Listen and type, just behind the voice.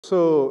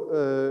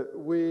So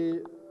we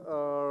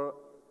are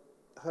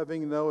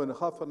having now a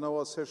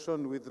half-an-hour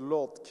session with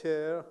Lord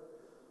Kerr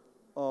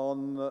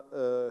on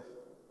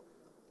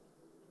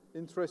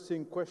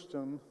interesting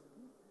question,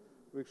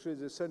 which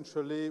is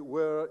essentially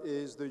where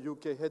is the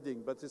UK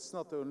heading? But it's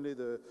not only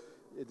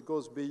it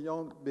goes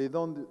beyond the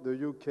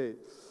UK.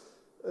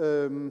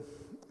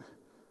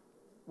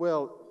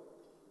 Well,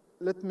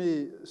 let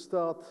me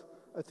start.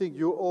 I think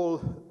you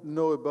all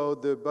know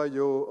about the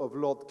bio of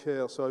Lord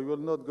Kerr, so I will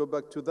not go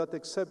back to that,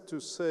 except to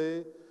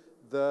say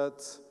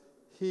that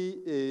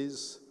he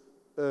is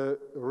a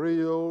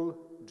real,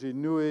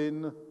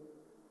 genuine,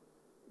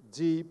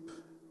 deep,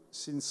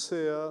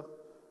 sincere,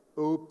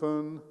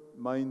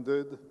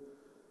 open-minded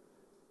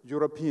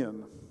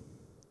European.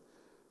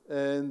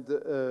 And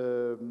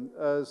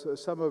as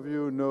some of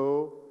you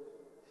know,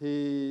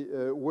 he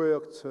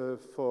worked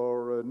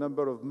for a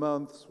number of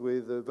months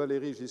with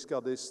Valéry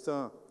Giscard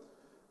d'Estaing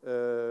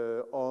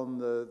on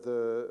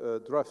the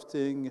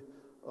drafting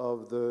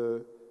of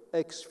the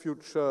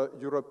ex-future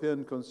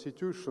European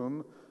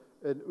Constitution,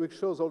 and which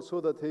shows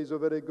also that he is a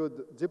very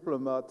good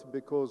diplomat,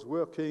 because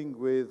working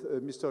with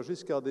Mr.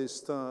 Giscard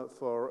d'Estaing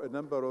for a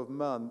number of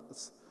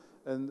months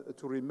and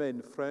to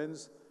remain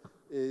friends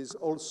is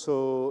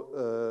also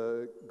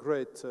a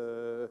great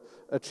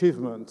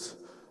achievement,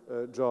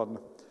 John.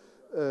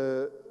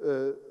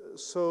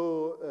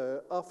 So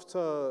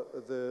after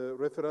the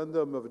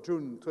referendum of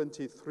June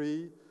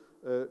 23,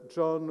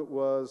 John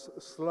was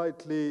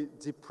slightly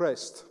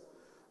depressed,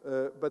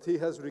 but he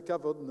has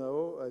recovered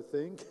now, I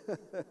think.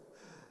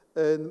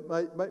 And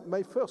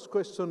my first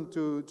question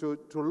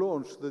to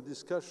launch the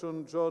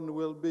discussion, John,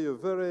 will be a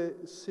very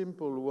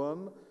simple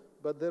one,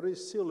 but there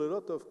is still a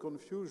lot of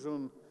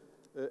confusion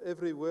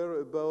everywhere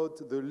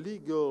about the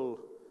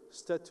legal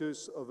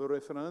status of a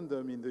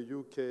referendum in the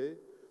UK.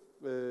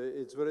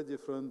 It's very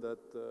different than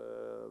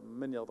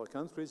many other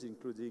countries,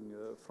 including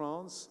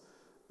France.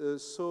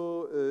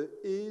 So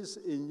is,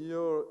 in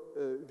your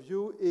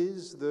view,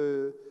 is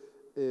the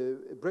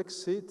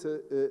Brexit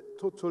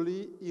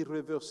totally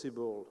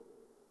irreversible?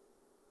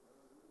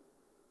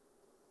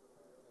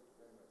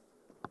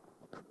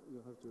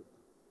 You have to.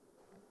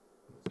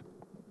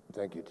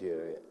 Thank you,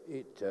 Thierry.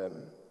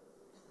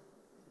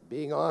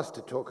 Being asked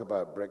to talk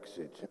about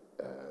Brexit,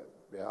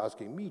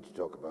 asking me to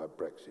talk about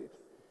Brexit,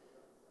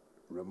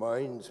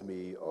 reminds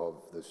me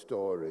of the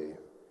story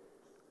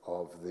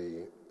of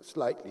the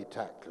slightly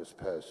tactless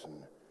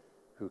person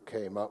who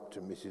came up to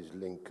Mrs.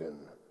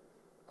 Lincoln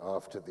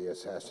after the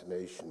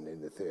assassination in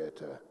the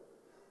theater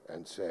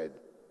and said,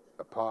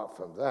 "Apart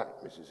from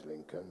that, Mrs.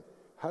 Lincoln,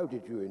 how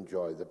did you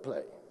enjoy the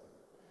play?"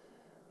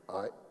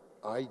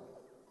 I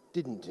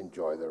didn't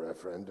enjoy the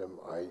referendum.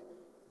 I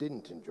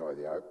didn't enjoy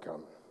the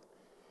outcome.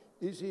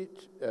 Is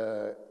it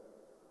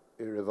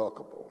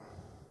irrevocable?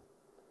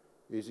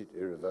 Is it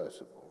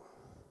irreversible?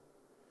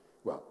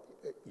 Well,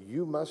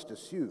 you must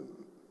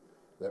assume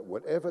that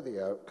whatever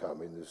the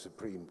outcome in the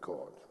Supreme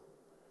Court,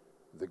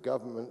 the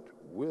government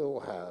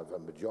will have a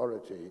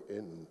majority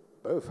in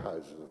both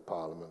houses of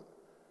Parliament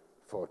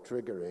for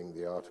triggering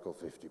the Article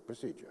 50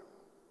 procedure.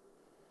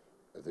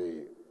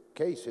 The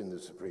case in the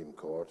Supreme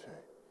Court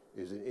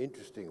is an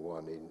interesting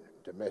one in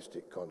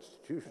domestic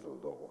constitutional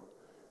law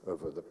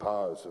over the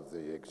powers of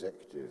the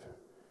executive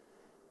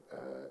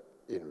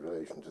in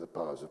relation to the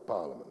powers of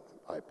Parliament.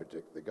 I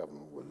predict the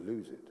government will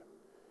lose it.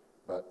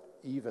 But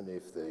even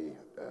if they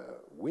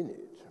win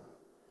it,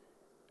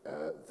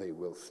 they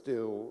will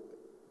still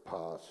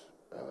pass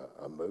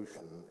a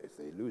motion. If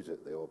they lose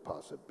it, they will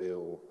pass a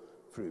bill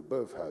through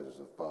both houses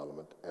of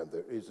Parliament, and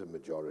there is a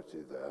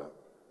majority there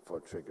for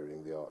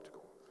triggering the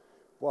article.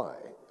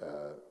 Why?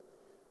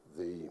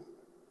 The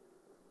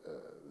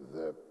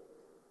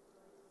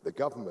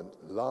government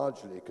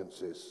largely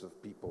consists of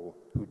people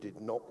who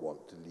did not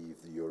want to leave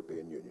the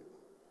European Union.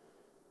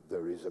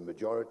 There is a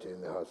majority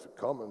in the House of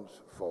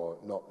Commons for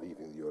not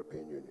leaving the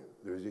European Union.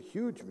 There is a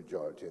huge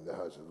majority in the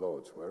House of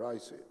Lords, where I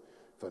sit,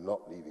 for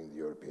not leaving the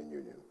European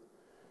Union.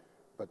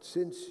 But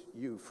since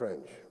you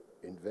French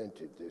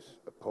invented this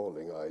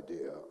appalling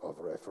idea of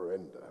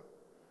referenda,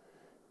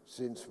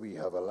 since we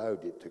have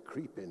allowed it to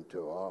creep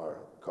into our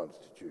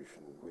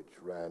constitution, which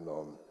ran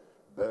on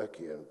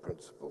Burkean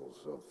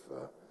principles of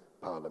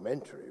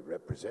parliamentary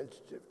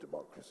representative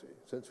democracy,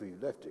 since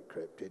we've left it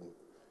crept in,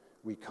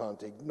 we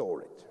can't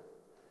ignore it.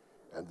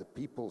 And the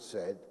people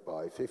said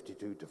by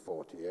 52 to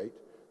 48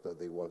 that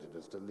they wanted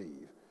us to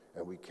leave.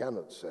 And we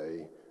cannot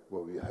say,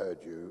 well, we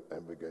heard you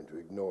and we're going to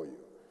ignore you.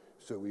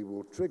 So we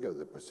will trigger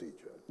the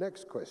procedure.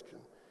 Next question,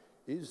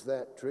 is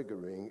that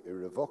triggering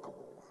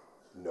irrevocable?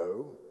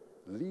 No,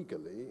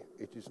 legally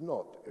it is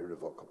not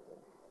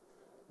irrevocable.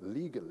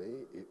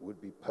 Legally, it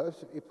would be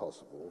perfectly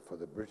possible for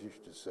the British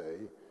to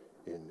say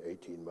in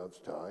 18 months'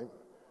 time,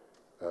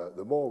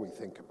 the more we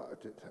think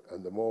about it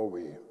and the more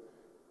we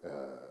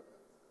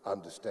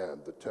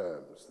understand the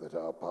terms that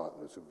our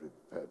partners would be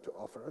prepared to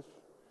offer us,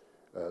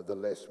 the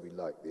less we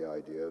like the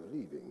idea of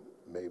leaving.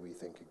 May we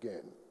think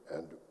again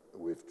and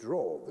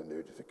withdraw the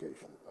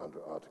notification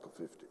under Article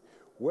 50.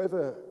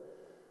 Whether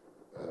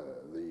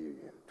the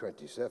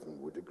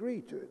 27 would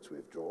agree to its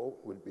withdrawal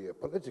would be a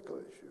political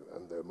issue,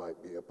 and there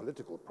might be a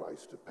political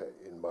price to pay.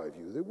 In my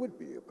view, there would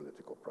be a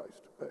political price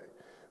to pay.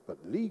 But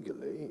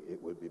legally,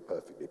 it would be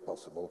perfectly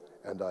possible,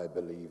 and I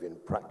believe in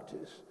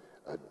practice,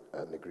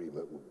 an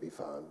agreement would be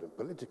found, and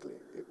politically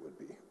it would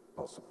be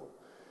possible.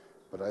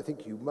 But I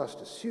think you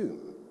must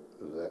assume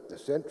that the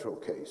central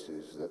case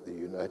is that the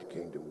United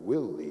Kingdom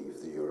will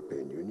leave the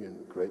European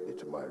Union, greatly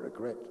to my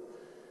regret,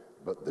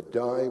 but the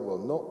die will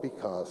not be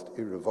cast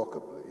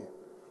irrevocably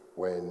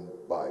when,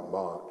 by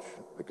March,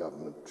 the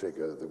government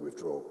trigger the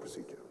withdrawal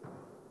procedure.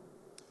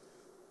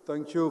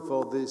 Thank you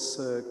for this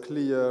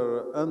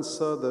clear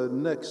answer. The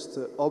next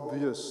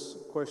obvious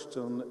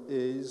question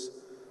is,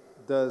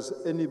 does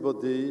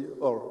anybody,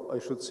 or I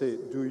should say,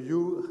 do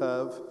you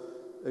have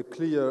a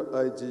clear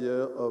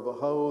idea of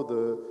how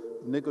the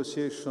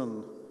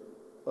negotiation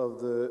of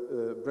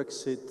the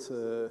Brexit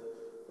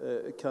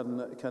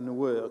can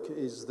work?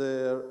 Is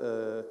there,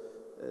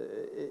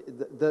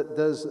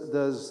 does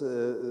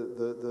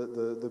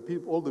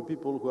all the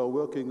people who are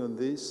working on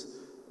this,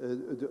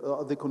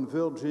 are they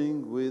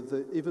converging with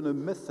even a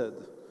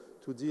method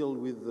to deal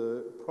with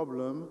the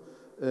problem?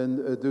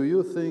 And do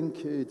you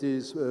think it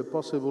is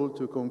possible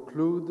to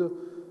conclude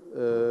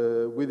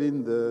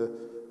within the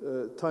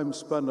time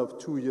span of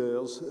 2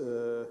 years,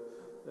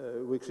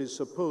 which is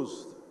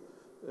supposed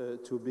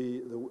to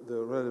be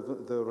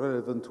the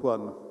relevant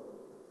one?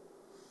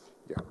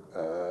 Yeah,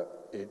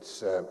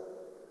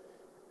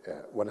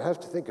 one has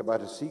to think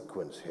about a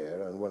sequence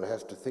here, and one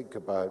has to think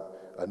about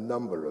a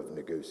number of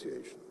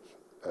negotiations.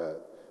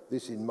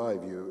 This, in my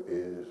view,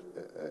 is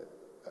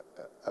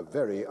a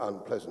very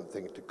unpleasant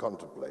thing to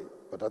contemplate,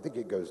 but I think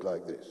it goes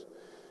like this.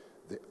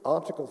 The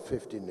Article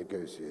 50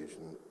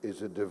 negotiation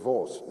is a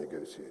divorce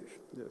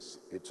negotiation. Yes.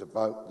 It's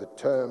about the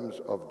terms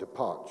of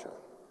departure.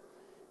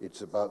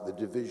 It's about the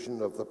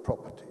division of the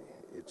property.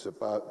 It's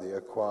about the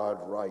acquired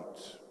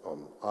rights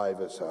on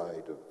either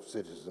side of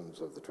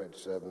citizens of the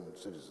 27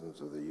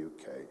 citizens of the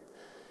UK.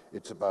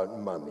 It's about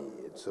money.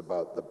 It's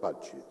about the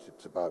budget.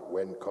 It's about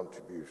when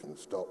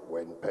contributions stop,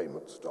 when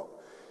payments stop.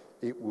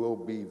 It will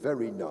be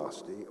very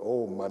nasty.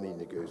 All money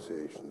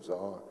negotiations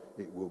are.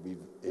 It will be,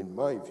 in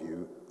my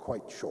view,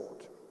 quite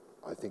short.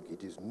 I think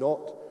it is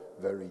not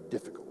very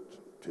difficult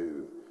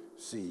to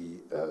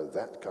see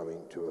that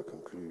coming to a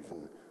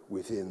conclusion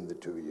within the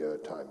 2-year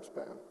time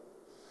span.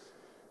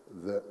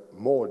 The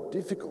more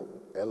difficult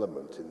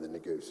element in the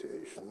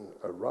negotiation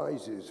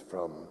arises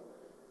from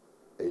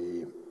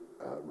a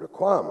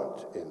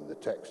requirement in the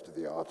text of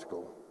the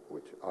article,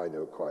 which I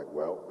know quite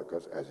well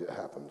because, as it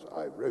happens,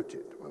 I wrote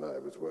it when I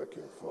was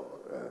working for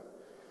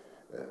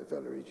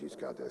Valéry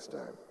Giscard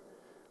d'Estaing,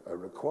 a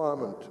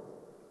requirement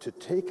to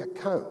take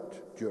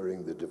account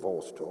during the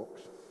divorce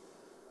talks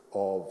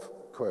of,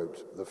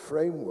 quote, the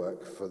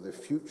framework for the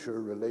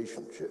future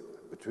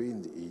relationship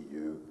between the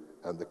EU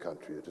and the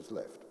country it has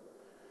left.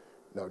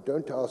 Now,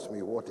 don't ask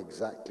me what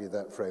exactly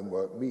that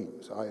framework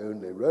means. I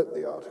only wrote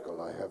the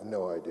article. I have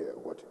no idea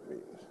what it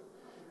means.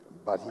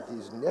 But it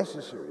is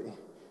necessary,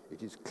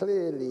 it is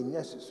clearly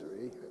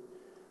necessary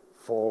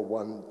for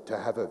one to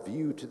have a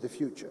view to the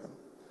future.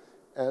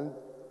 And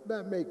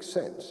that makes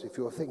sense if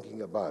you're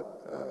thinking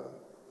about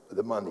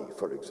the money,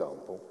 for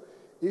example.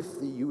 If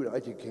the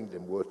United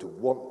Kingdom were to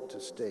want to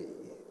stay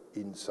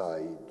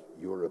inside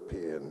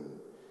European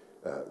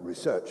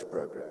research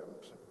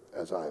programs,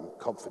 as I'm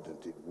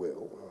confident it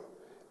will,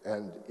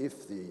 and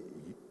if the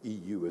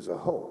EU as a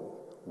whole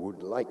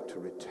would like to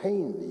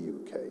retain the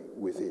UK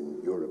within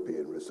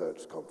European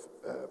research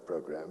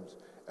programs,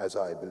 as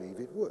I believe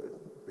it would,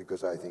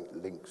 because I think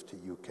links to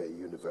UK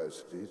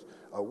universities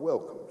are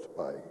welcomed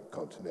by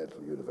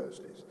continental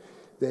universities,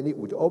 then it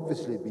would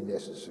obviously be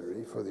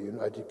necessary for the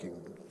United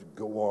Kingdom to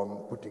go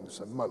on putting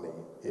some money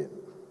in.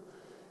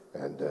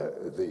 And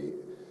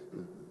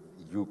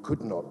you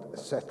could not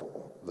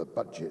settle the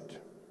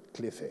budget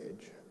cliff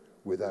edge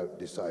without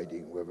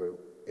deciding whether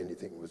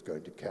anything was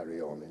going to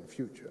carry on in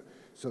future.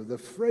 So the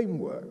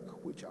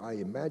framework, which I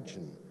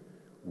imagine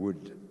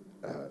would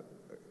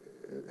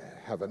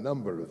have a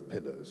number of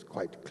pillars,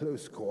 quite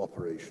close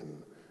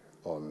cooperation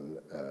on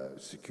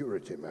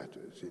security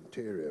matters,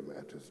 interior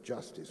matters,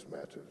 justice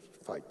matters,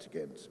 fight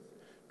against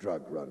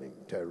drug running,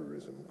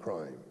 terrorism,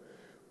 crime,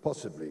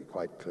 possibly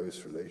quite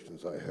close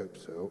relations, I hope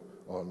so,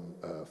 on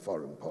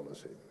foreign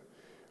policy.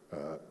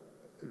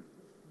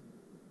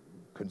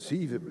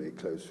 Conceivably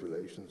close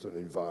relations on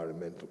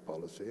environmental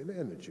policy and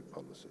energy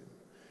policy.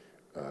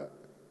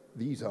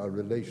 These are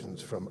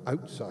relations from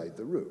outside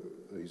the room.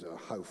 These are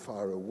how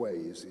far away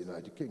is the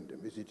United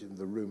Kingdom? Is it in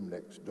the room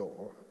next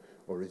door,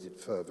 or is it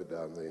further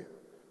down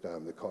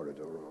the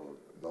corridor, or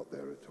not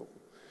there at all?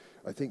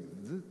 I think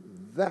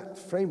that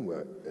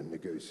framework and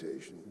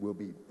negotiation will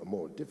be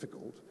more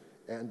difficult,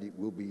 and it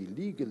will be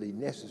legally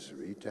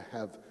necessary to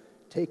have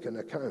taken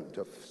account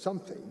of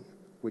something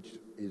which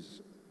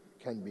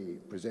can be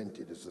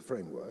presented as the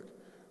framework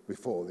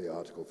before the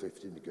Article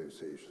 50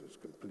 negotiation is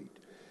complete.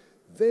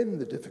 Then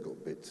the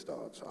difficult bit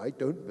starts. I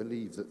don't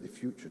believe that the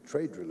future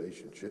trade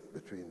relationship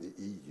between the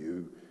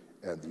EU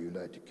and the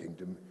United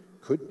Kingdom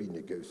could be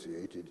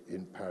negotiated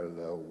in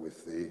parallel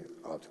with the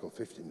Article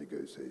 50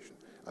 negotiation.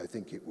 I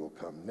think it will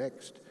come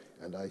next,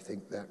 and I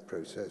think that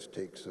process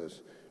takes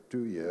us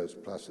 2 years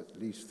plus at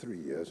least 3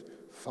 years,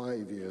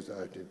 5 years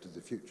out into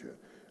the future.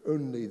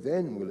 Only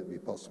then will it be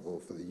possible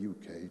for the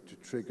UK to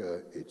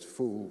trigger its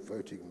full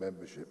voting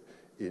membership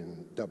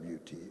in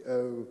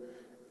WTO,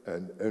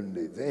 and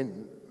only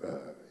then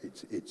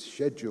its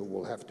schedule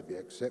will have to be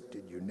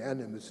accepted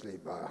unanimously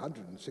by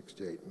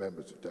 168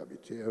 members of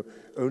WTO.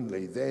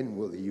 Only then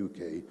will the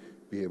UK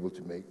be able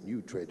to make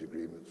new trade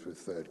agreements with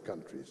third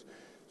countries.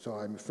 So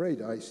I'm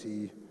afraid I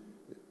see,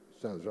 it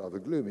sounds rather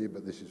gloomy,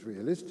 but this is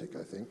realistic,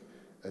 I think,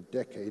 a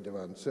decade of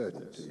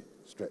uncertainty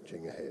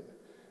stretching ahead.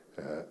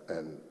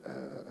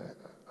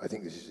 I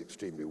think this is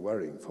extremely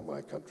worrying for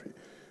my country.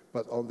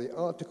 But on the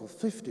Article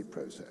 50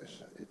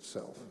 process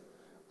itself,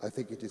 I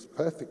think it is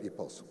perfectly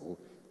possible,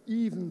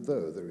 even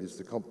though there is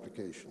the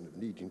complication of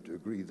needing to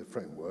agree the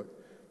framework,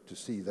 to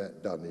see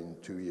that done in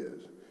 2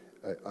 years.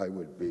 I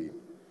would be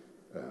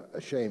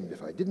ashamed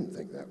if I didn't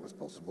think that was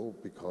possible,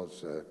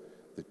 because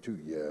the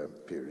 2-year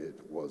period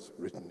was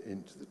written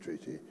into the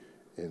treaty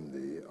in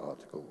the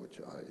article which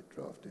I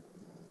drafted.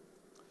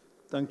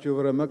 Thank you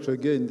very much.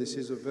 Again, this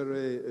is a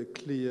very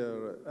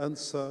clear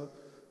answer.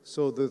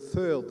 So the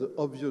third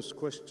obvious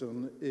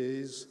question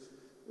is,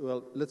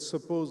 well, let's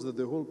suppose that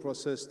the whole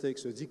process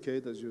takes a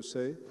decade, as you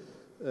say,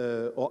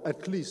 or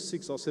at least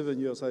 6 or 7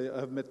 years. I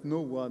have met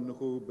no one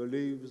who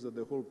believes that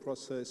the whole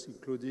process,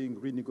 including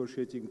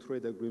renegotiating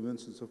trade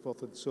agreements and so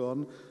forth and so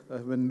on,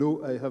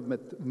 I have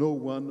met no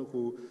one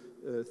who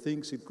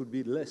thinks it could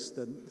be less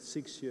than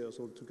 6 years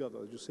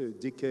altogether, as you say, a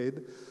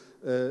decade.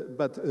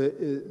 But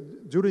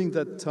during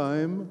that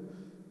time,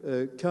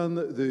 can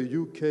the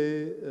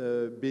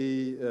UK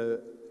be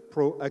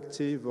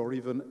proactive or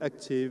even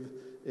active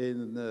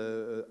in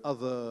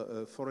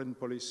other foreign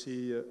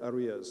policy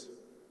areas?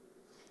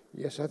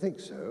 Yes, I think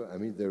so. I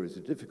mean, there is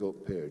a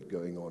difficult period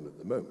going on at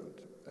the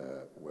moment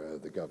where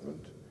the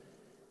government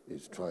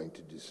is trying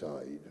to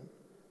decide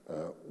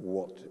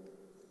what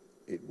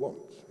it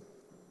wants.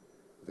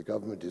 The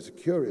government is a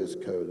curious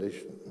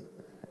coalition.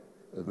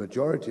 The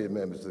majority of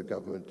members of the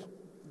government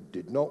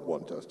did not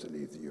want us to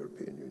leave the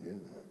European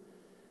Union.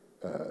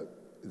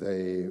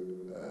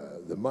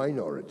 The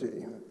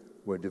minority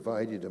were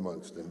divided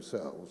amongst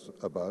themselves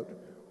about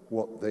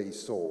what they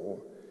saw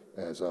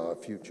as our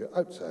future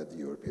outside the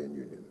European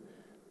Union.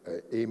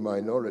 A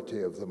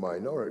minority of the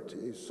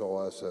minority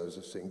saw us as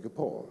a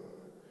Singapore,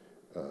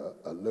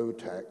 a low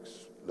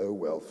tax, low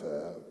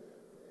welfare,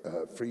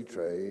 free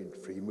trade,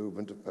 free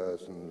movement of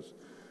persons,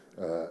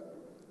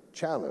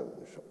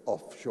 challenge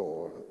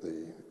offshore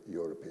the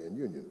European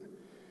Union.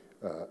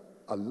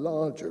 A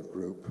larger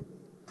group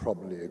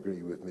probably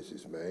agree with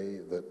Mrs. May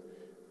that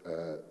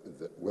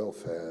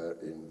welfare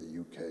in the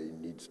UK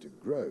needs to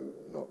grow,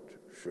 not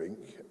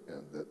shrink,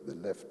 and that the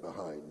left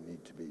behind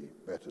need to be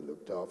better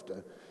looked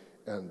after,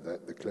 and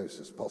that the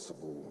closest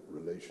possible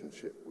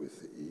relationship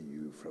with the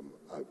EU from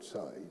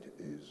outside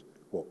is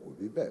what would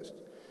be best.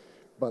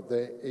 But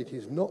it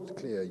is not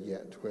clear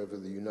yet whether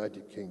the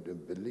United Kingdom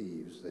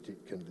believes that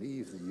it can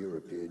leave the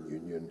European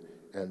Union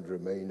and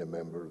remain a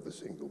member of the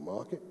single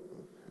market,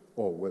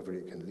 or whether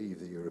it can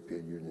leave the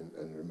European Union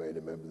and remain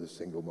a member of the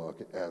single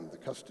market and the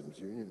customs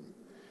union.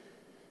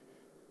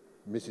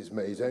 Mrs.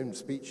 May's own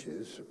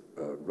speeches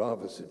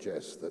rather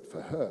suggest that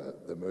for her,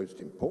 the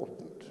most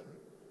important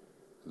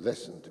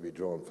lesson to be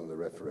drawn from the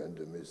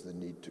referendum is the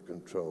need to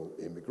control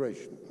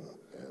immigration,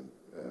 and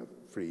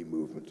free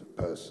movement of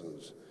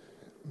persons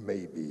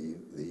may be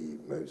the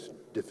most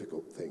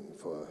difficult thing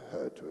for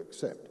her to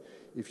accept.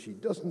 If she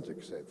doesn't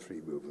accept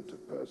free movement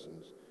of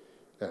persons,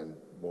 and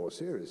more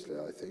seriously,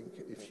 I think,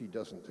 if she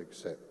doesn't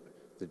accept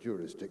the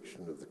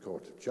jurisdiction of the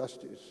Court of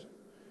Justice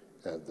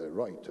and the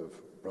right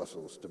of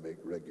Brussels to make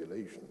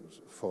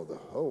regulations for the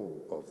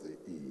whole of the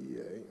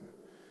EEA,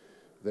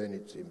 then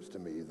it seems to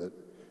me that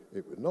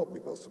it would not be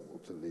possible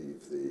to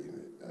leave the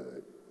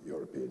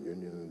European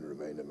Union and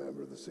remain a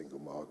member of the single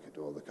market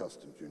or the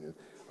customs union.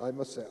 I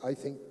must say, I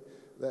think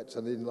that's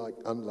an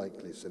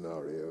unlikely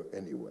scenario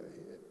anyway.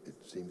 It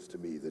seems to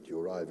me that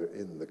you're either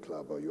in the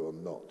club or you're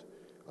not.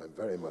 I'm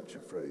very much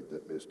afraid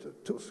that Mr.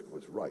 Tusk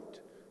was right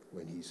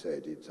when he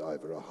said it's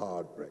either a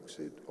hard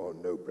Brexit or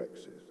no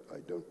Brexit. I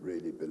don't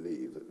really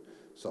believe that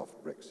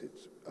soft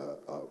Brexits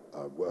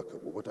are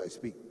workable. What I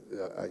speak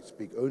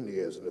only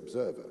as an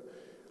observer.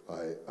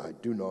 I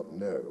do not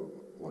know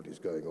what is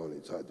going on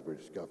inside the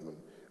British government,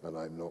 and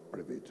I'm not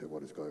privy to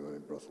what is going on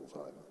in Brussels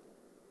either.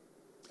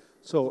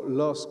 So,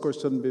 last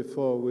question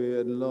before we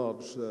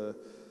enlarge the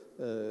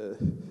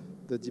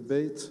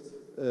debate.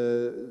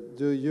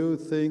 Do you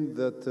think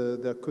that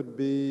there could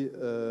be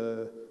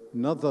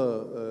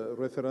another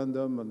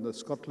referendum on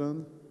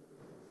Scotland?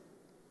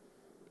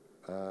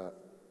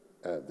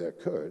 There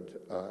could.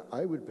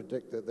 I would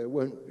predict that there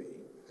won't be,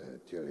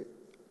 Thierry.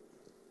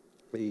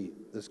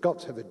 The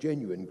Scots have a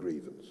genuine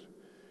grievance.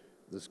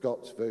 The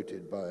Scots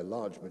voted by a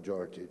large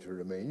majority to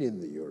remain in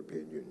the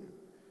European Union,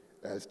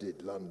 as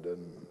did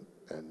London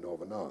and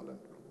Northern Ireland.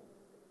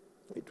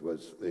 It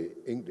was the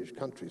English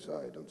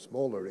countryside and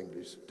smaller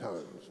English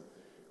towns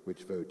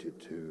which voted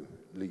to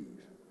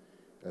leave.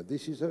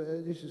 This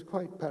is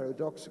quite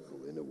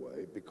paradoxical in a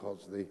way,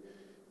 because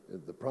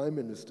the Prime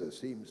Minister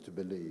seems to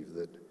believe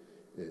that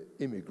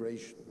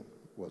immigration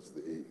was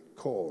the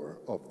core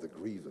of the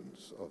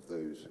grievance of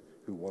those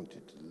who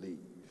wanted to leave.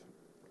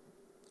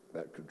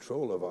 That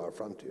control of our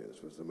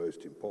frontiers was the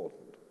most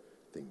important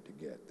thing to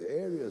get. The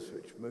areas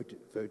which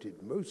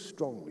voted most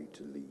strongly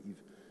to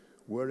leave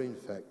were in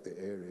fact the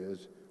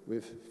areas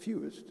with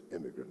fewest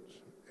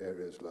immigrants,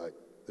 areas like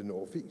the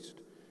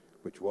Northeast,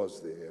 which was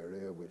the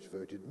area which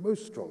voted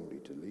most strongly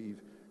to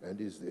leave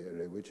and is the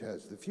area which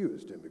has the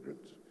fewest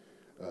immigrants.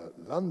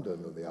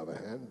 London, on the other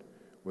hand,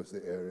 was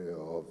the area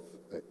of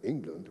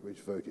England which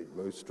voted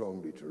most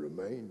strongly to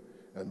remain,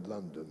 and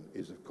London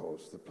is, of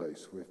course, the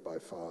place with by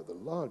far the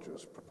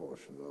largest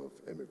proportion of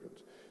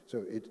immigrants.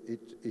 So it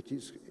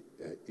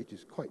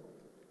is quite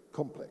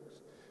complex.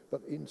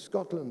 But in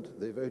Scotland,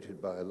 they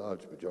voted by a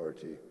large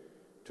majority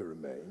to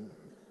remain,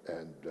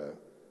 and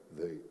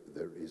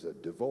there is a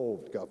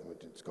devolved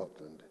government in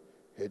Scotland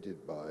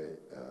headed by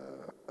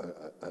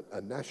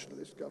a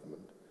nationalist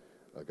government,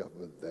 a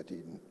government that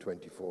in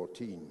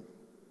 2014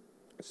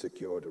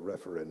 secured a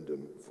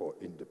referendum for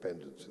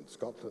independence in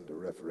Scotland, a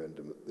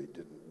referendum that they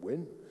didn't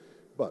win,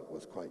 but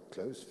was quite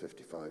close,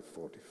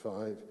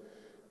 55-45.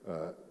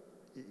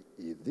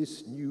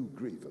 This new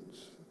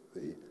grievance,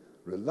 the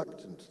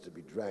reluctance to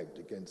be dragged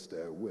against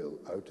their will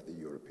out of the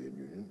European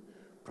Union,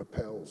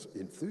 propels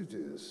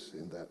enthusiasts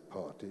in that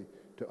party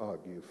to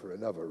argue for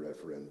another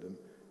referendum,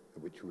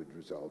 which would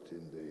result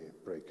in the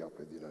breakup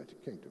of the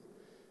United Kingdom.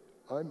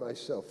 I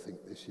myself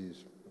think this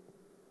is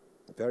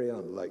very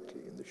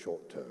unlikely in the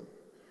short term.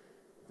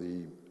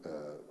 The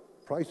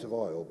price of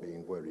oil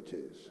being where it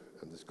is,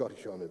 and the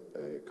Scottish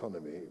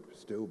economy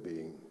still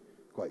being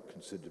quite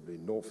considerably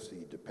North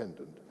Sea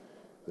dependent,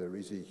 there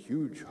is a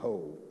huge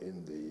hole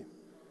in the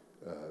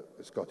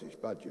Scottish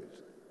budget,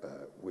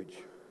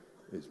 which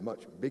is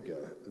much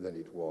bigger than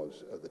it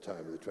was at the time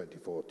of the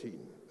 2014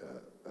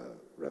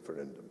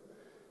 referendum.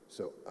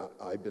 So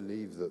I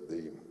believe that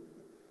the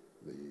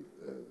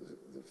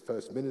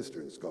First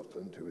Minister in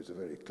Scotland, who is a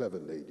very clever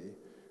lady,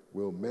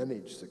 will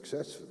manage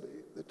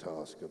successfully the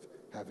task of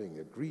having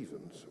a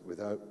grievance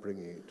without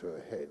bringing it to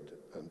a head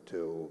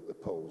until the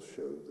polls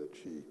show that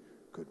she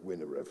could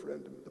win a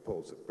referendum. The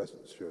polls at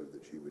present show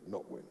that she would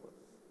not win one.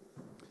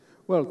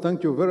 Well,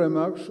 thank you very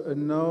much.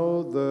 And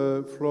now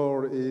the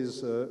floor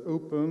is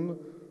open.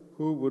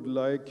 Who would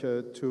like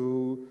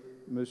to,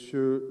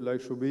 Monsieur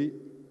Laïchoubi?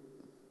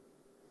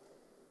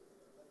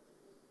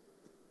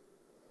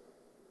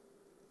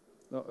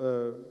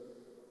 No,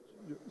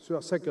 you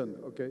are second,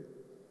 okay?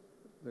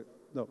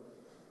 No.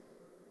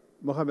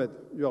 Mohamed,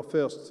 you are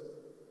first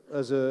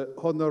as an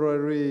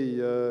honorary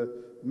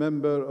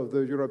member of the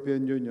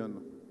European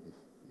Union.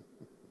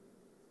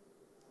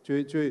 Tu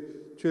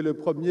es le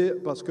premier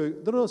parce que...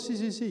 Non,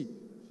 si.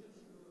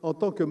 En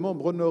tant que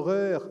membre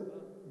honoraire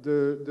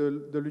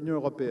de l'Union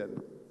européenne.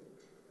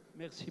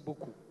 Merci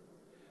beaucoup.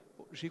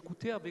 J'ai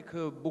écouté avec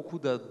beaucoup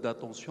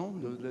d'attention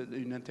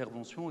une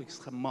intervention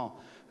extrêmement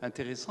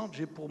intéressante.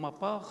 J'ai pour ma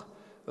part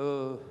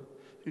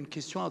une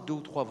question à 2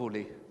 ou 3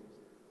 volets.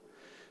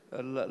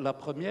 La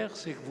première,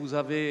 c'est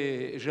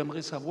que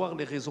j'aimerais savoir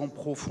les raisons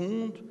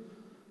profondes,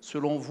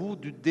 selon vous,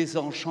 du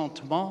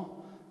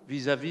désenchantement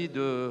vis-à-vis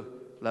de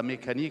la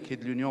mécanique et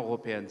de l'Union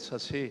européenne. Ça,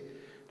 c'est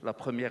la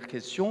première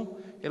question.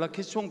 Et la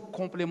question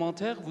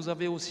complémentaire, vous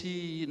avez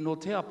aussi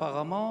noté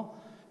apparemment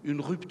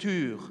une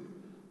rupture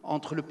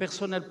entre le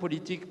personnel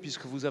politique,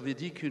 puisque vous avez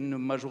dit qu'une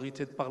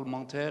majorité de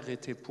parlementaires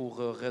était pour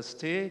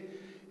rester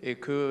et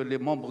que les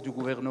membres du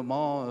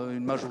gouvernement,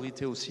 une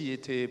majorité aussi,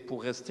 était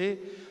pour rester,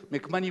 mais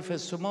que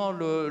manifestement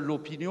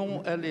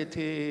l'opinion, elle,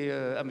 était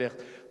inverse.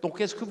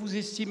 Donc est-ce que vous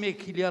estimez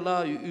qu'il y a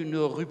là une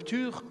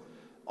rupture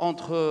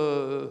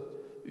entre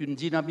une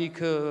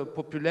dynamique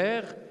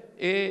populaire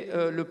et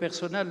le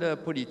personnel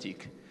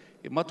politique?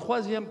 Et ma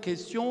troisième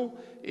question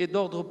est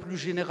d'ordre plus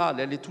général,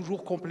 elle est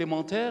toujours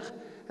complémentaire.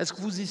 Est-ce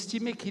que vous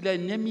estimez qu'il y a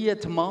un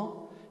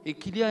émiettement et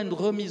qu'il y a une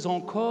remise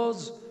en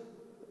cause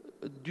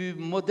du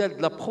modèle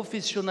de la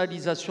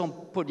professionnalisation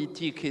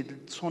politique et de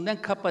son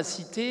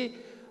incapacité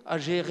à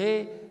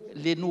gérer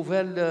les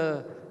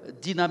nouvelles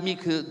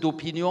dynamiques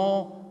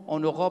d'opinion en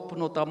Europe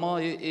notamment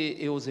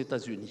et aux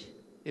États-Unis?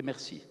 Et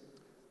merci.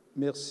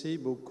 Merci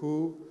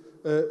beaucoup.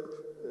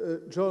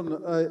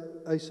 John,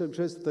 I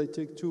suggest that I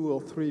take 2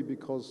 or 3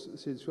 because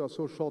since we are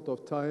so short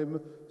of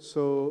time,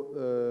 so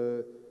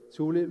si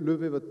vous voulez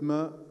lever votre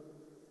main.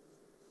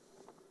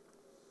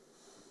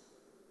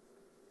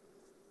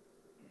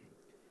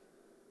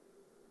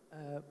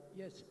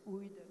 Yes,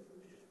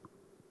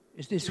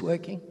 is this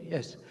working?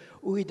 Yes.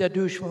 Uri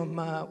Dadouche from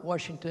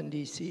Washington,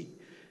 D.C.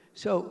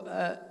 So,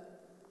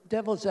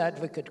 devil's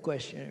advocate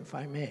question, if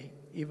I may,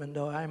 even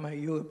though I'm a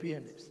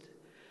Europeanist.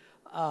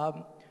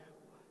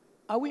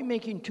 Are we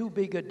making too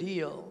big a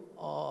deal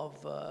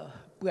of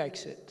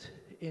Brexit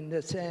in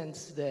the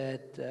sense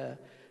that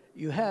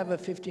you have a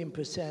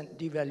 15%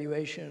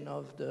 devaluation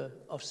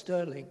of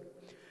sterling,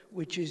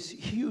 which is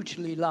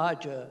hugely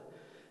larger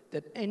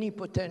than any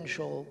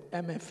potential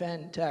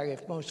MFN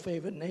tariff, most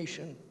favored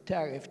nation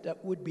tariff,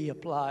 that would be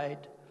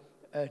applied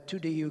to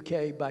the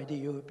UK by the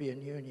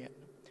European Union.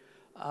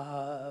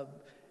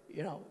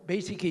 You know,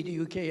 basically the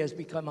UK has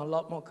become a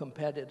lot more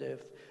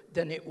competitive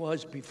than it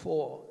was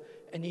before.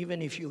 And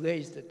even if you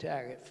raise the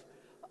tariff,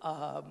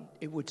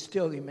 it would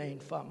still remain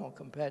far more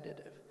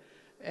competitive.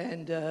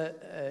 And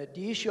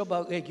the issue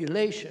about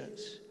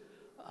regulations,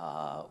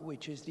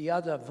 which is the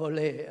other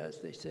volet, as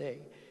they say,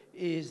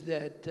 is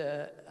that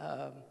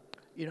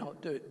you know,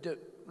 the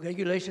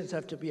regulations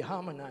have to be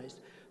harmonized.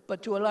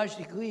 But to a large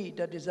degree,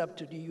 that is up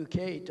to the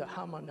UK to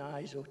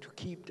harmonize or to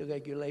keep the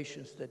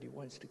regulations that it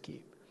wants to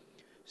keep.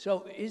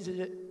 So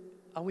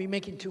are we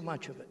making too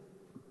much of it?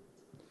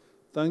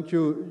 Thank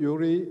you,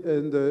 Yuri.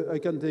 And I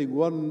can take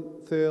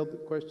one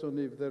third question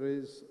if there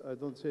is. I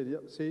don't see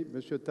it. See,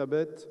 Monsieur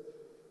Tabet.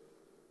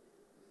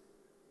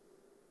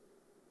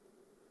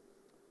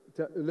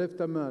 Lève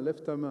ta main,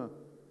 lève ta main.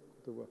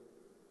 On te voit.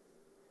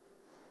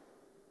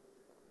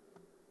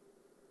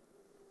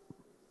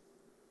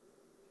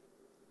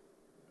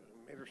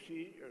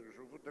 Merci.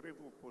 Je voudrais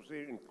vous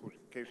poser une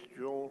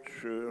question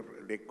sur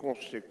les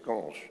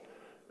conséquences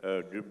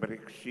du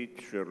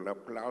Brexit sur la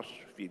place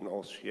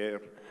financière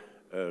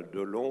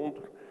de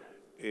Londres,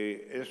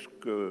 et est-ce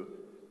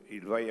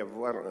qu'il va y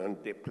avoir un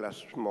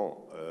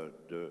déplacement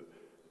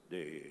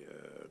des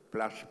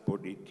places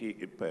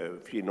politiques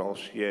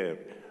financières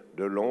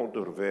de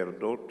Londres vers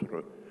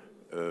d'autres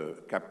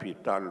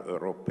capitales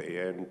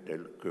européennes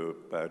telles que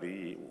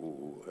Paris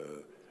ou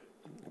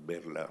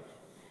Berlin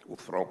ou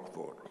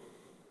Francfort?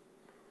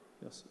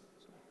 Yes.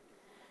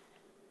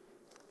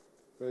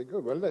 Very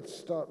good. Well, let's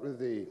start with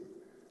the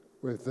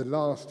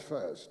last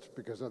first,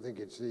 because I think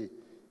it's the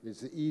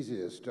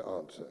easiest to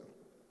answer.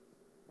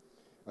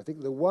 I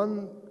think the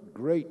one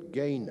great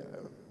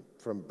gainer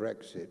from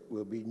Brexit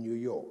will be New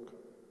York.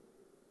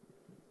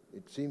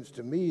 It seems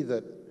to me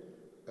that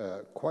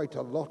quite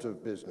a lot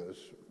of business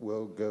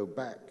will go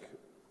back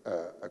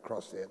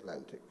across the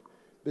Atlantic.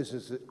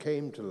 Business that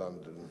came to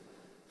London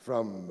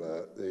from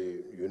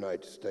the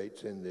United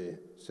States in the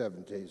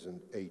 70s and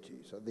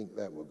 80s. I think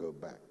that will go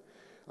back.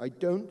 I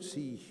don't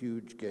see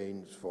huge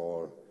gains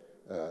for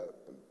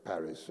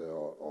Paris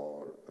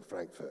or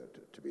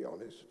Frankfurt, to be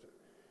honest.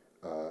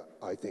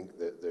 I think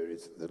that there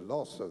is the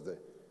loss of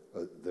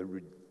the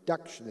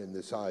reduction in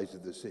the size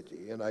of the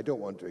city, and I don't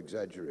want to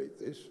exaggerate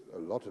this. A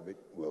lot of it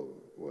will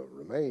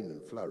remain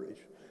and flourish,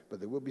 but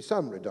there will be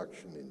some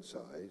reduction in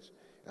size,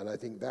 and I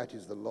think that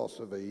is the loss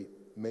of a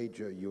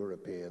major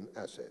European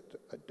asset.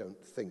 I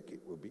don't think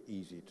it will be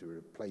easy to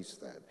replace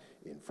that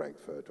in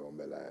Frankfurt or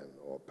Milan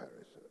or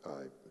Paris.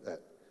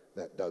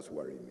 That does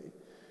worry me.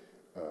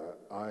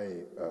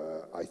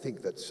 I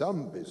think that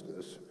some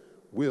business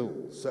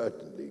will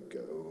certainly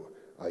go.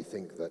 I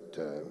think that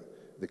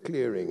the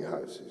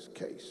clearinghouse's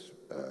case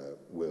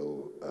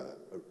will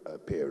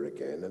appear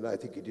again, and I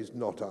think it is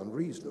not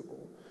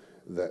unreasonable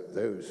that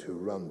those who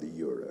run the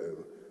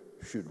euro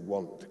should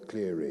want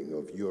clearing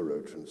of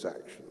euro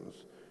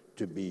transactions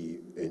to be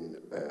in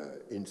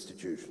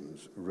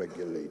institutions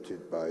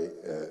regulated by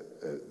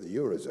the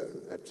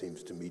Eurozone. That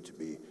seems to me to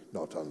be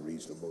not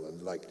unreasonable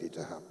and likely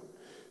to happen.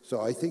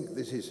 So I think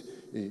this is,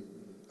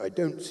 I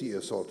don't see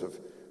a sort of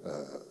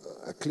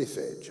a cliff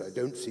edge. I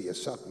don't see a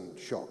sudden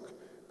shock,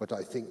 but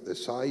I think the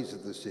size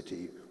of the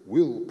city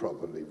will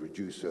probably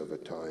reduce over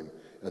time,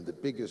 and the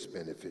biggest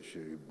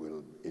beneficiary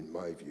will, in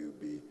my view,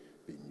 be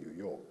New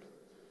York.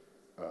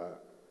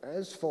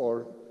 As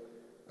for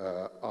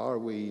are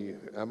we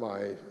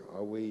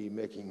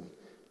making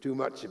too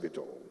much of it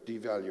all?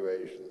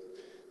 Devaluation.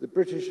 The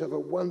British have a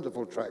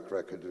wonderful track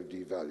record of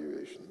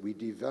devaluation. We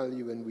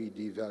devalue and we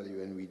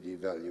devalue and we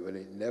devalue, and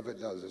it never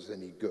does us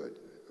any good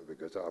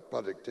because our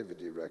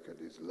productivity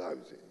record is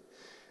lousy.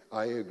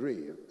 I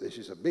agree, this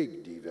is a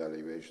big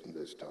devaluation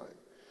this time.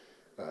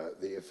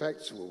 The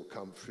effects will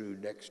come through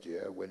next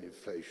year when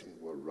inflation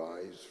will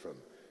rise from,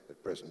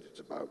 at present it's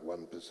about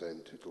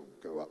 1%, it'll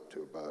go up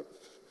to about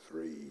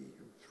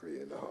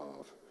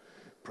 3.5.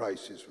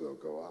 Prices will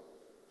go up.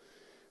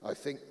 I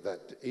think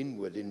that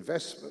inward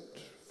investment,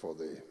 for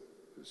the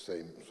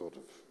same sort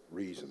of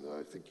reason that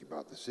I think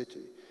about the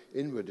city,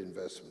 inward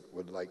investment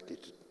would likely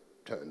to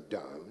turn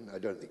down. I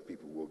don't think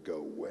people will go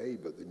away,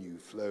 but the new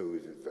flow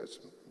of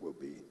investment will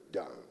be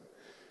down.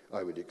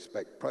 I would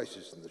expect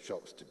prices in the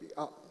shops to be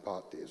up,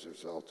 partly as a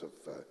result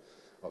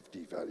of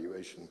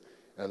devaluation,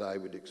 and I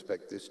would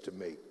expect this to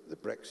make the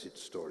Brexit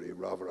story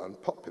rather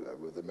unpopular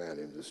with the man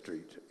in the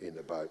street in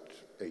about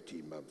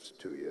 18 months,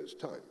 2 years'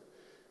 time.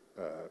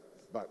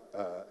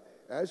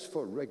 As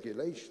for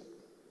regulation,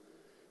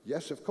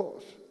 yes, of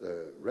course,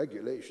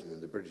 regulation in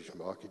the British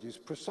market is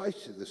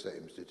precisely the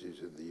same as it is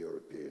in the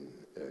European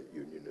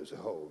Union as a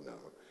whole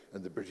now,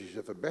 and the British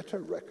have a better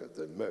record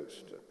than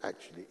most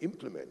actually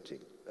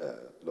implementing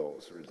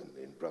laws written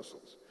in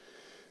Brussels.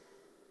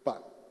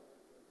 But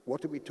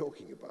what are we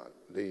talking about?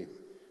 The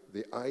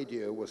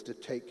idea was to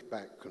take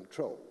back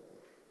control.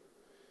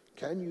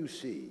 Can you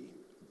see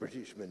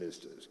British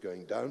ministers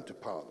going down to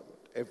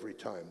Parliament every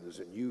time there's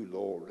a new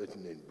law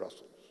written in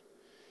Brussels,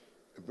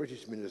 a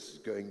British minister is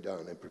going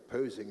down and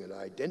proposing an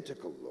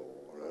identical law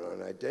or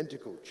an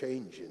identical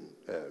change in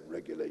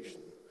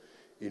regulation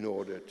in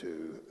order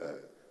to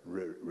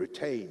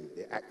retain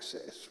the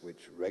access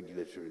which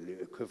regulatory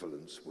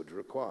equivalence would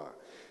require.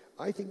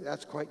 I think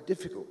that's quite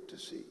difficult to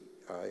see.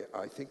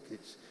 I think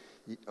it's,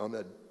 on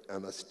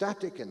a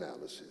static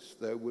analysis,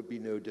 there would be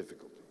no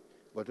difficulty.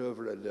 But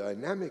over a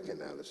dynamic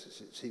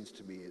analysis, it seems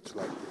to me it's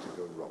likely to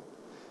go wrong.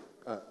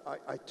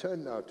 I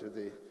turn now to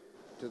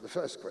the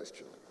first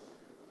question,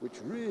 which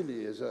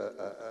really is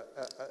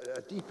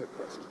a deeper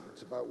question.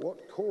 It's about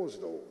what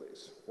caused all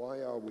this.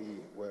 Why are we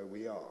where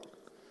we are?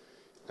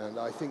 And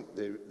I think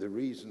the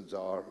reasons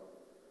are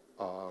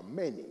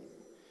many.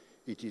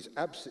 It is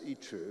absolutely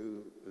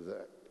true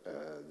that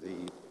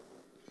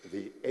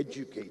the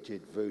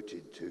educated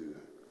voted to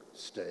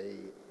stay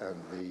and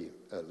the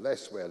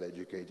less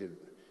well-educated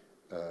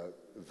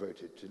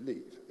voted to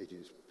leave. It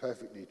is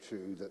perfectly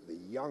true that the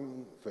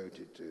young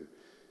voted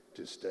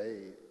to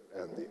stay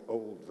and the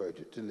old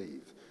voted to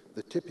leave.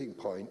 The tipping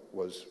point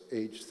was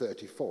age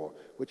 34,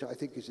 which I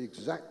think is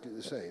exactly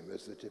the same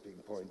as the tipping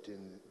point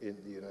in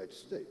the United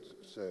States,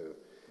 so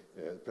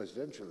the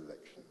presidential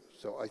election.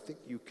 So I think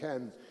you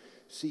can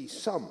see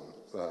some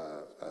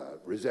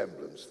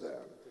resemblance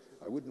there.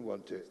 I wouldn't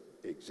want to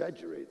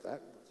exaggerate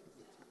that.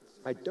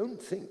 I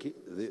don't think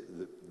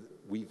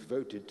we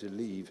voted to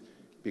leave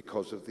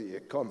because of the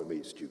economy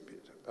is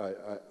stupid.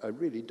 I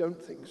really don't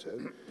think so.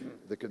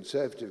 The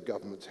Conservative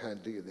government's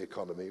handling of the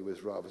economy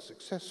was rather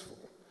successful.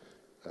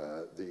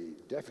 The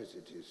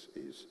deficit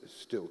is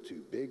still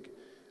too big,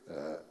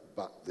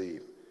 but the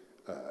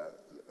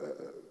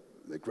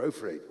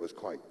growth rate was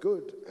quite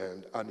good,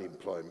 and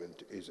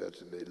unemployment is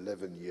at an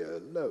 11-year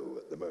low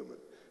at the moment.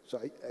 So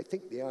I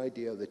think the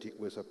idea that it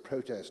was a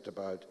protest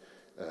about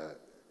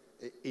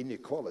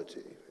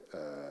inequality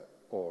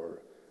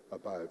or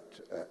about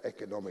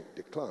economic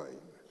decline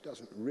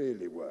doesn't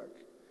really work.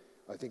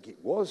 I think it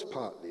was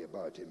partly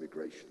about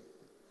immigration.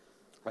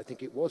 I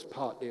think it was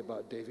partly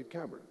about David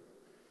Cameron.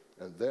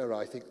 And there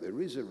I think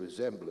there is a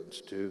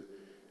resemblance to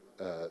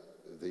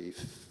the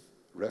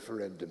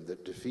referendum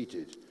that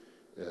defeated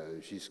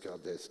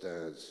Giscard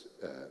d'Estaing's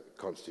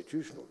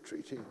constitutional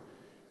treaty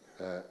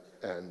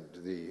and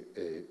the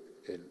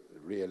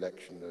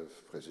re-election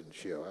of President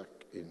Chirac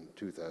in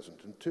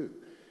 2002.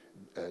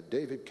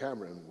 David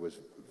Cameron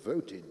was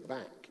voted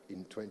back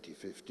in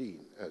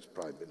 2015 as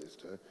Prime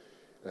Minister,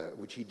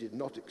 which he did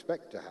not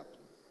expect to happen.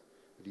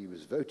 But he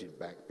was voted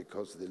back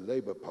because the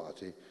Labour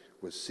Party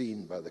was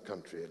seen by the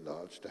country at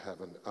large to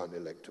have an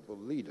unelectable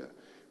leader.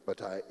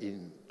 But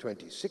in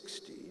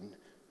 2016,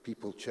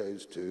 people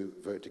chose to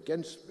vote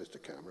against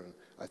Mr. Cameron,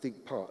 I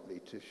think partly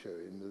to show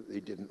him that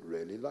they didn't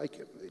really like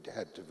him. They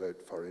had to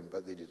vote for him,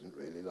 but they didn't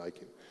really like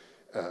him,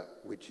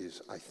 which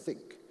is, I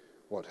think,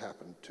 what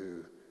happened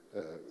to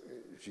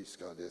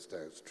Giscard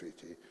d'Estaing's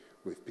treaty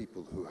with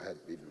people who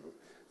had been,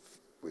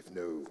 with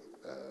no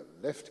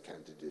left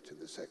candidate in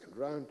the second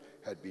round,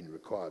 had been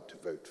required to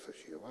vote for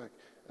Chirac,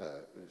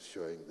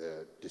 showing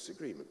their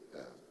disagreement.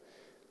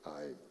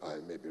 I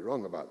may be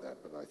wrong about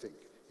that, but I think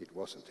it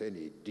wasn't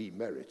any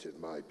demerit in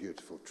my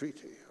beautiful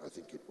treaty. I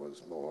think it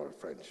was more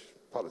French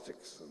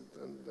politics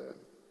than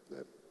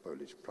the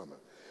Polish plumber.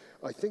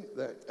 I think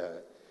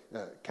that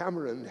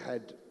Cameron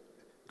had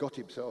got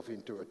himself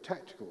into a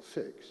tactical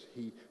fix.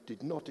 He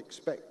did not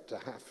expect to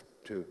have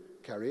to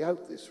carry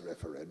out this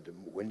referendum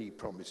when he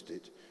promised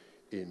it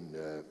in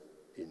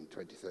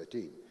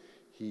 2013.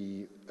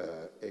 He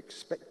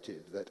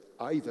expected that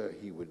either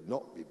he would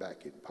not be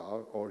back in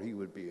power or he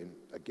would be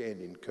again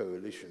in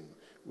coalition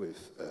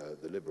with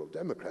the Liberal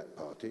Democrat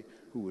Party,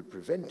 who would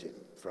prevent him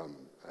from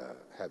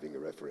having a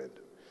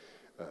referendum.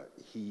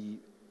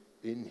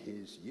 In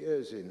his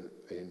years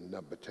in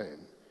number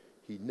 10,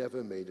 he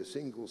never made a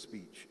single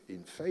speech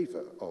in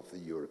favor of the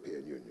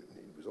European Union.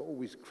 He was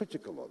always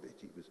critical of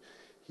it.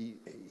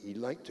 He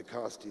liked to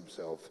cast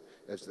himself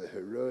as the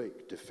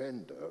heroic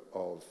defender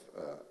of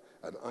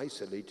an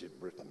isolated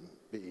Britain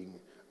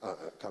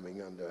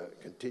coming under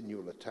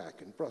continual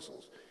attack in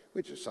Brussels,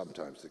 which is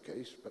sometimes the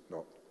case, but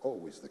not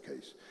always the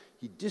case.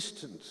 He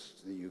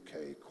distanced the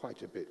UK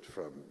quite a bit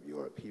from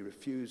Europe. He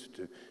refused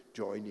to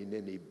join in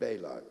any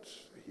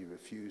bailouts. He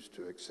refused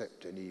to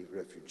accept any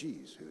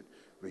refugees who had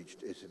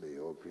reached Italy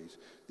or Greece.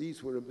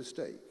 These were a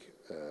mistake.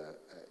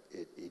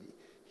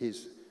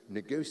 His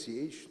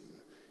negotiation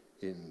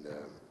in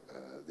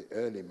the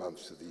early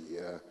months of the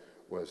year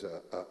was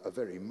a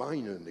very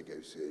minor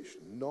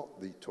negotiation,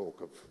 not the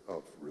talk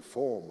of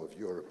reform of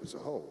Europe as a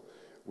whole,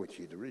 which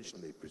he'd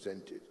originally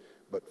presented,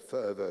 but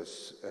further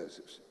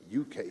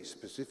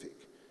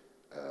UK-specific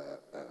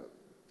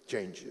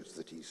changes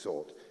that he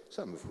sought,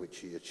 some of which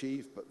he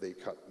achieved, but they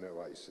cut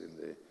no ice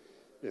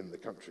in the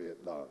country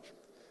at large.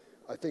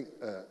 I think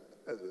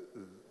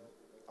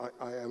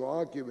I am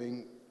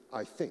arguing,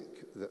 I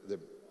think, that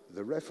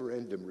the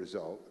referendum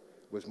result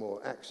was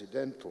more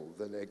accidental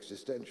than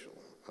existential.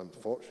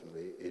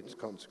 Unfortunately, its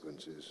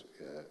consequences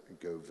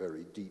go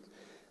very deep.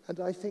 And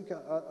I think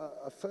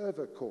a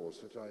further cause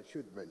that I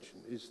should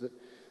mention is that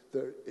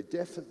there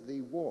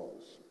definitely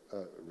was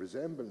a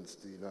resemblance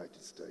to the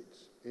United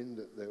States in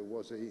that there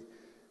was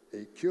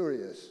a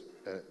curious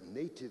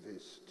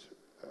nativist,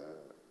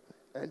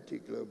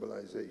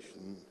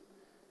 anti-globalization,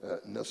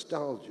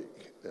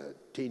 nostalgic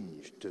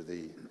tinge to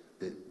the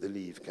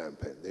Leave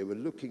campaign. They were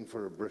looking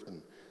for a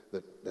Britain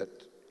that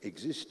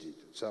existed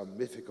at some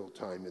mythical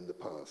time in the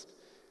past.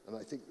 And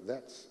I think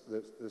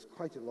there's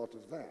quite a lot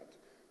of that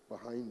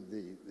behind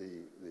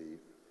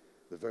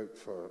the vote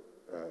for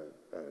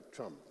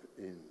Trump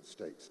in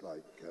states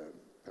like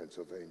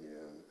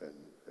Pennsylvania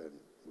and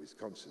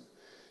Wisconsin.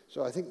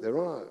 So I think there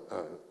are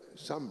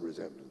some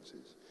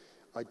resemblances.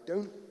 I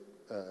don't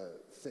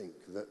think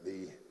that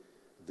the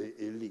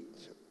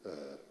elite,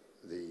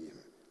 the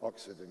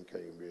Oxford and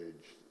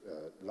Cambridge,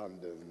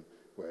 London,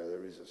 where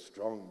there is a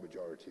strong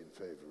majority in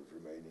favor of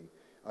remaining,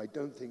 I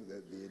don't think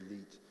that the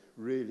elite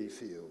really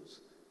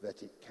feels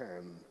that it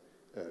can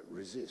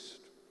resist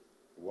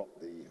what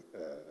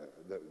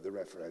the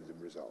referendum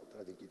result.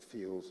 I think it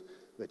feels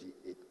that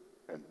it,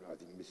 and I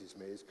think Mrs.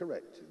 May is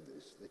correct in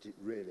this, that it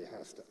really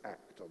has to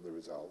act on the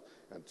result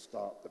and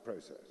start the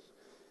process.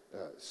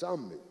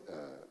 Some,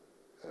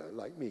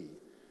 like me,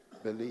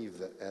 believe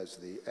that as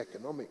the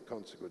economic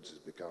consequences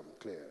become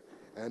clear,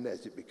 and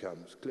as it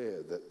becomes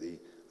clear that the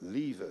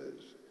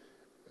leavers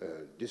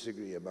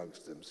disagree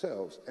amongst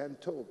themselves and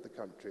told the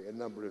country a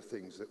number of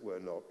things that were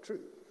not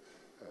true.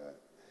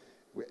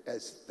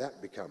 As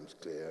that becomes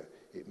clear,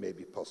 it may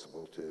be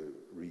possible to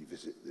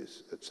revisit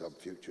this at some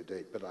future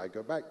date. But I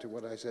go back to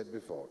what I said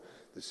before.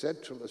 The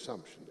central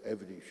assumption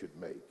everybody should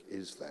make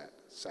is that,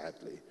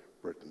 sadly,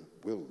 Britain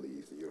will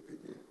leave the European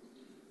Union.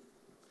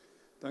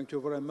 Thank you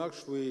very much.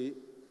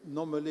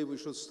 Normally we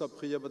should stop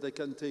here, but I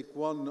can take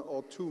one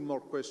or two more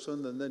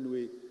questions and then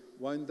we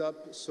wind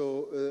up.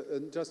 So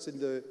and just in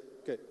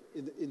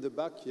the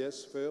back,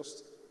 yes,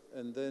 first,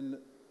 and then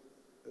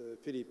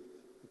Philippe.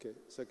 Okay,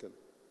 second.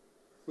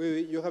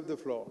 Oui, you have the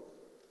floor.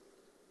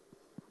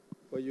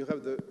 Well, you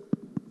have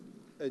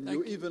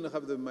you even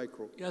have the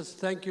micro. Yes,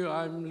 thank you.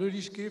 I'm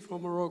Lulishki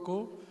from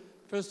Morocco.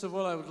 First of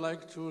all, I would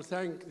like to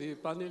thank the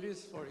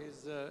panelist for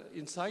his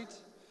insight.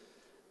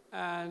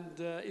 And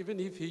even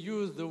if he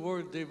used the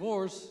word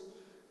divorce,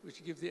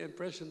 which gives the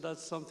impression that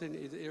something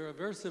is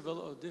irreversible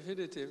or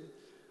definitive,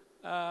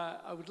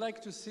 I would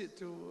like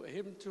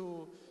him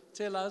to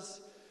tell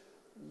us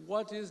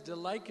what is the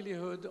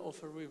likelihood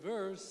of a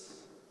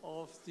reverse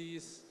of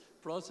this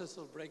process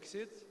of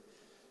Brexit.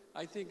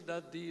 I think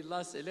that the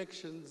last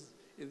elections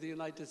in the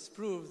United States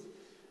proved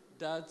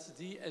that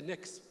the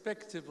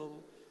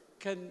unexpectable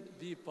can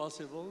be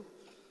possible.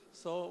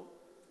 So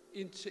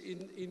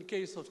in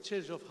case of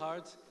change of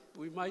heart,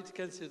 we might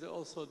consider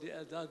also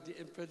that the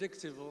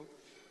unpredictable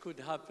could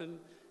happen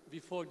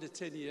before the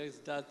 10 years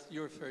that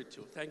you referred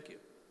to. Thank you.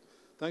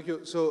 Thank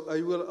you. So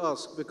I will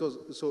ask,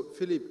 so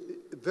Philippe,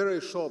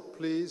 very short,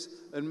 please,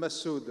 and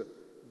Masoud,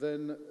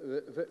 then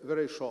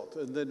very short,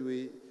 and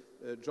then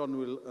John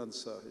will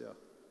answer, yeah.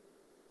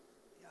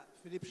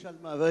 Philippe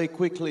Chalmin, very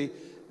quickly,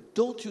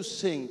 don't you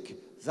think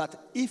that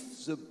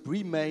if the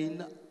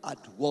Remain had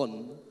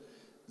won,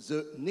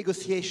 the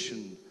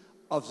negotiation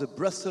of the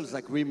Brussels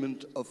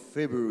Agreement of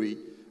February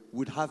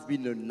would have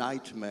been a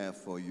nightmare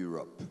for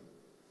Europe?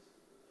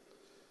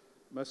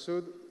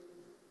 Masoud?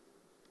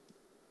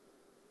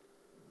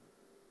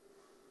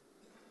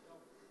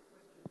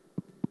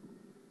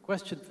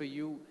 Question for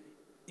you.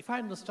 If I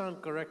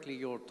understand correctly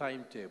your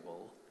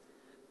timetable,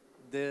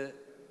 the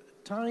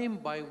time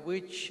by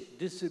which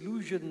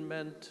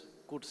disillusionment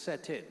could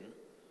set in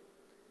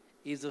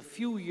is a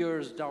few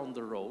years down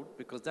the road,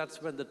 because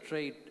that's when the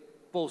trade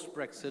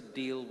post-Brexit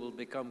deal will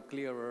become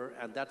clearer,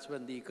 and that's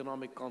when the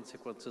economic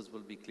consequences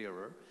will be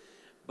clearer.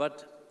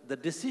 But the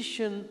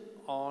decision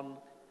on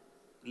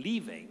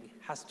leaving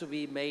has to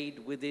be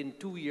made within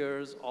 2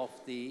 years of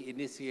the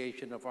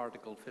initiation of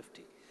Article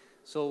 50.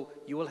 So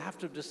you will have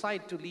to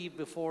decide to leave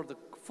before the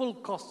full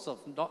costs of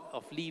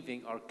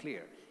leaving are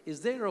clear.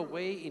 Is there a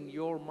way in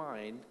your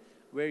mind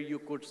where you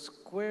could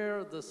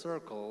square the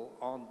circle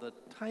on the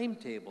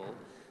timetable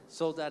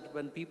so that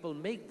when people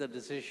make the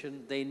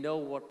decision, they know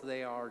what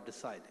they are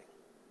deciding?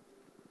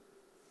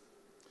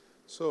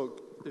 So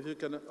if you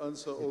can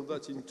answer all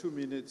that in 2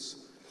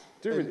 minutes.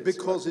 2 minutes.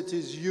 Because it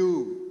is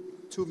you,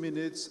 2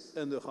 minutes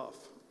and a half.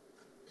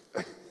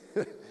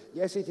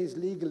 Yes, it is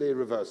legally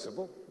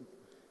reversible.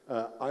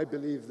 I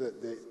believe that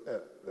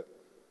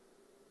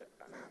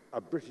a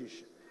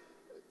British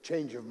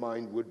change of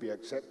mind would be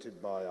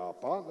accepted by our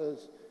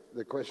partners.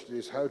 The question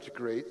is how to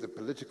create the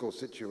political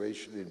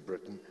situation in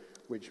Britain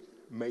which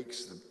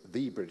makes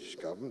the British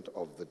government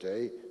of the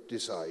day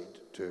decide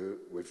to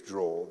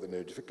withdraw the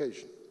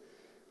notification.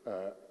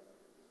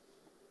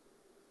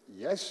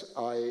 Yes,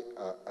 I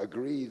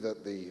agree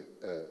that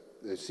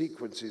the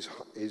sequence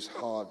is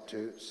hard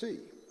to see.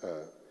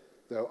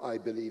 Though I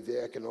believe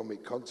the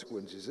economic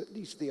consequences, at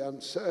least the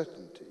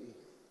uncertainty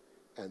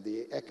and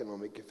the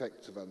economic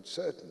effects of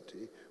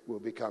uncertainty, will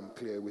become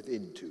clear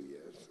within 2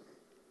 years.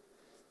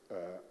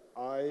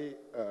 I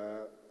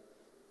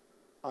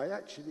I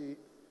actually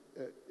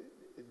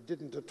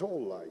didn't at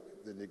all like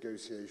the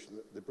negotiation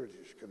that the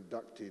British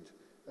conducted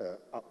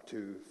up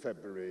to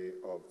February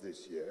of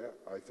this year.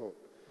 I thought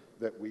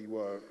that we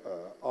were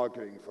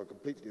arguing for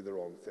completely the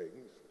wrong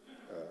things.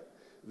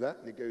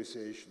 That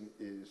negotiation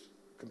is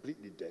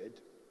completely dead.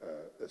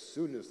 As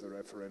soon as the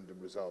referendum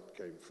result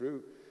came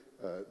through,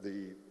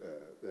 the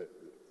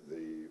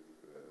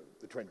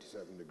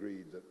 27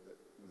 agreed that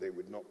they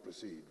would not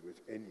proceed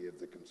with any of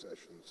the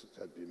concessions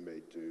that had been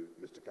made to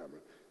Mr.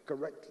 Cameron.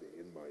 Correctly,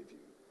 in my view.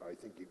 I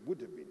think it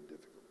would have been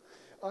difficult.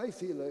 I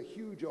feel a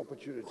huge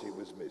opportunity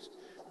was missed.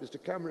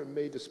 Mr. Cameron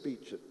made a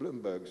speech at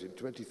Bloomberg's in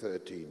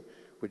 2013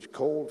 which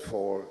called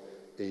for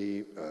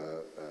the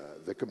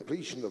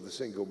completion of the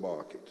single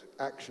market,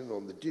 action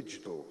on the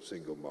digital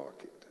single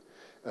market,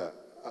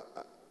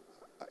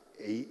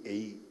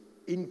 a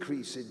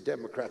increase in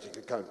democratic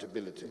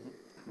accountability.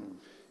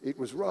 It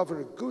was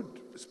rather a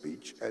good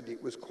speech, and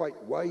it was quite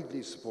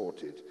widely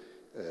supported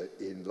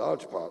in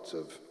large parts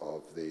of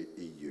the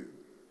EU.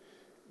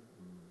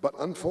 But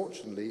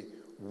unfortunately,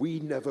 we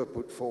never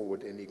put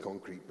forward any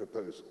concrete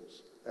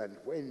proposals. And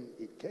when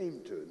it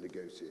came to a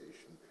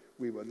negotiation,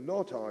 we were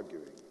not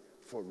arguing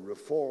for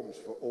reforms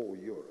for all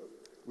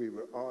Europe. We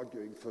were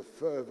arguing for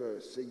further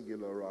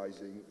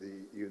singularizing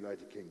the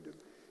United Kingdom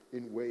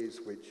in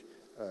ways which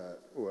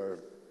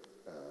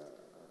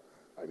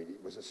I mean,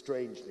 it was a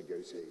strange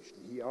negotiation.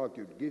 He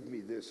argued, give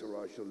me this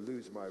or I shall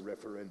lose my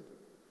referendum.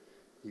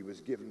 He was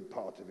given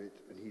part of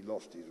it and he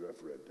lost his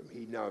referendum.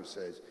 He now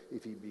says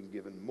if he'd been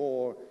given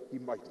more, he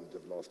mightn't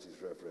have lost his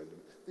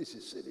referendum. This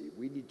is silly.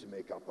 We need to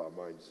make up our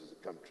minds as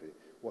a country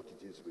what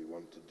it is we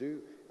want to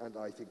do. And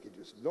I think it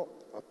is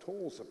not at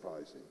all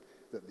surprising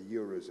that the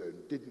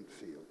Eurozone didn't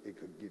feel it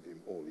could give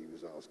him all he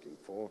was asking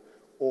for,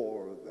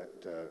 or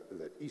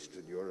that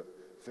Eastern Europe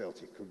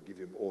felt it could give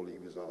him all he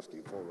was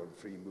asking for on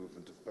free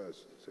movement of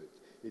persons. So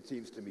it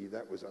seems to me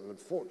that was an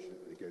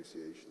unfortunate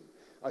negotiation.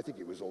 I think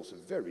it was also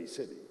very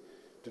silly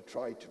to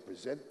try to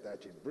present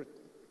that in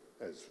Britain,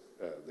 as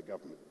the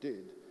government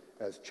did,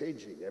 as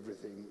changing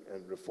everything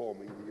and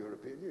reforming the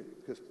European Union,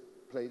 because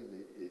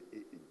plainly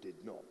it did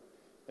not.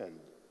 And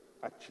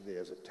actually,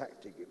 as a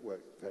tactic, it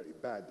worked very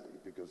badly,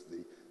 because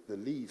the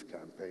Leave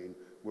campaign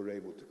were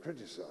able to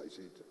criticize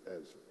it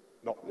as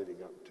not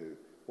living up to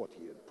what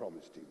he had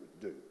promised he would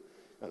do.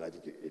 And I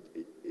think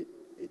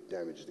it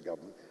damaged the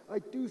government. I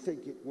do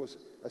think it was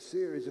a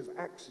series of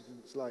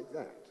accidents like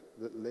that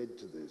that led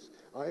to this.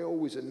 I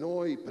always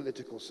annoy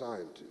political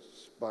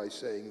scientists by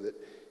saying that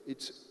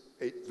it's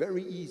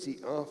very easy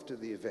after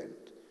the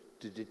event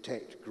to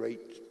detect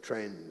great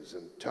trends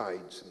and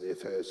tides in the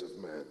affairs of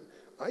man.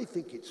 I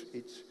think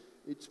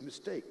it's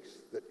mistakes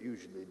that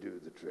usually do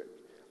the trick.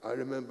 I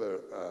remember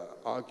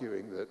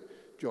arguing that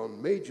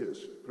John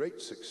Major's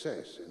great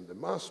success in the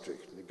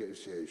Maastricht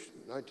negotiation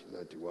in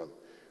 1991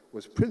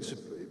 was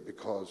principally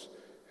because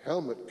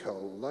Helmut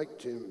Kohl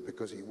liked him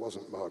because he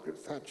wasn't Margaret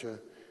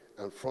Thatcher,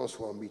 and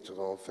François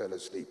Mitterrand fell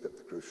asleep at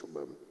the crucial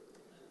moment.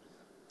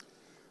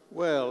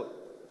 Well,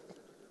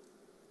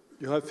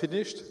 you have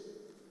finished?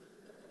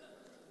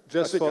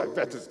 Just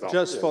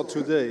for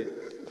today.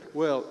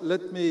 Well,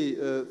 let me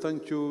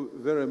thank you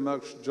very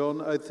much, John.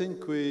 I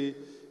think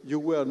you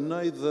were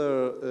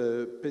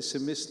neither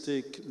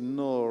pessimistic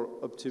nor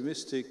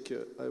optimistic.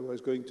 I was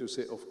going to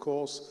say, of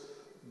course,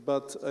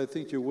 but I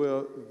think you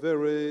were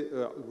very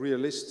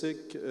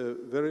realistic,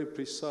 very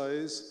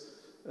precise,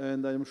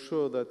 and I'm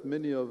sure that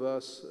many of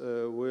us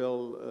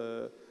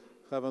will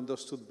have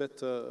understood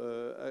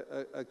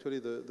better actually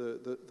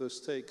the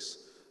stakes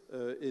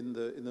in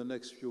the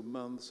next few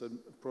months and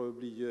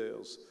probably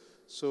years.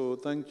 So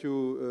thank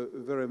you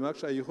very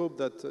much. I hope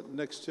that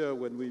next year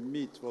when we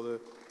meet for the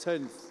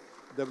 10th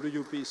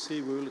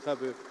WPC, we will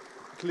have a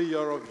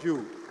clearer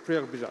view.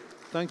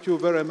 Thank you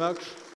very much.